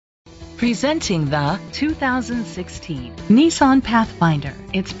Presenting the 2016 Nissan Pathfinder.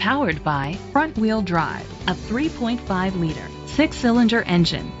 It's powered by front-wheel drive, a 3.5-liter six-cylinder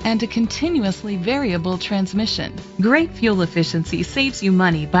engine, and a continuously variable transmission. Great fuel efficiency saves you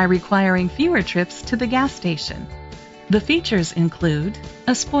money by requiring fewer trips to the gas station. The features include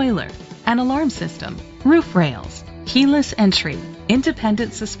a spoiler, an alarm system, roof rails, keyless entry,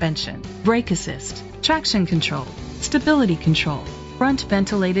 independent suspension, brake assist, traction control, stability control, front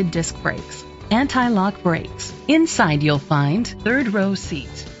ventilated disc brakes, anti-lock brakes. Inside you'll find third-row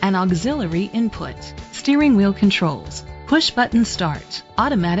seat, an auxiliary input, steering wheel controls, push-button start,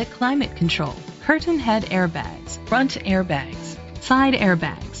 automatic climate control, curtain head airbags, front airbags,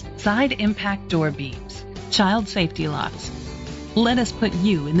 side impact door beams, child safety locks. Let us put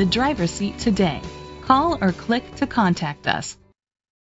you in the driver's seat today. Call or click to contact us.